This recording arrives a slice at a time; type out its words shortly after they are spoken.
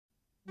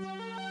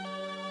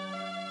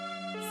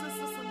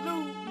Sister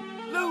salute,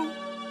 Lou.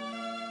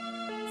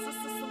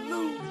 Sister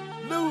salute,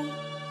 Lou.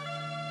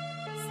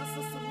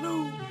 Sister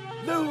salute,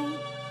 Lou.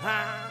 Ha,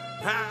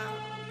 ha,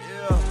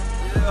 yeah.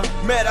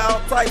 Met all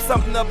type,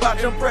 something about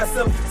you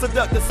impressive.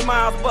 Seductive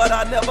smiles, but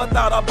I never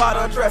thought about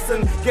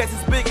undressing. Guess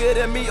it's bigger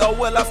than me, or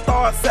will I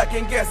start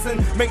second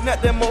guessing? Make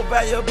nothing more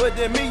valuable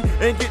than me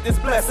and get this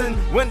blessing.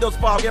 Windows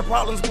fogging,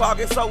 problems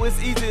clogging, so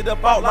it's easy to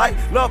fall like.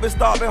 Love is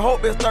starving,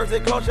 hope is thirsty.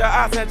 Close your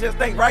eyes and just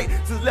think right.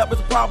 Since love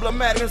is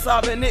problematic and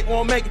solving it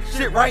won't make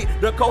shit right.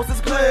 The coast is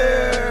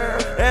clear,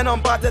 and I'm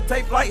about to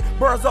take flight.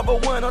 Birds of a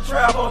winter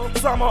travel,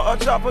 summer a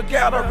chopper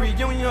gather.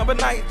 Reunion of a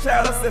night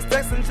chatter, since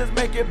texting just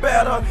make it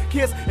better.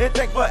 Kiss and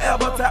think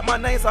forever, tap my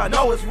name so I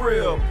know it's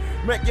real.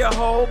 Make your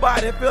whole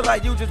body feel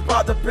like you just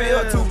bought the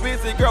pill. Too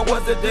busy, girl,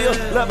 what's the deal?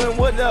 Loving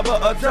would never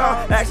a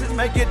job. Actions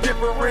make it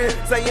different.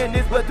 Saying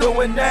this but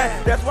doing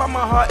that. That's why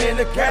my heart in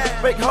the cash.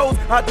 Fake hoes,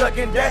 I duck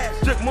and dash.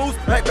 Shook moves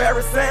like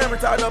Barry Sand.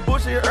 Retired the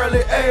bush in early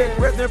age.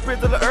 Rest in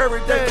prison the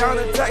every day.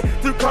 Counterattack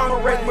through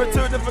comrades.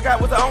 Maturity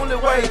forgot was the only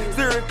way.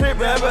 Serious clear,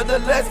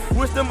 nevertheless.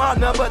 Wish them all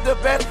none but the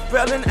best.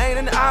 Felon ain't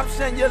an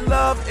option. Your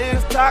love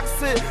is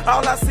toxic.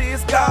 All I see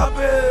is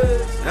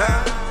garbage.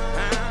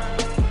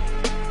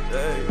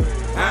 Hey.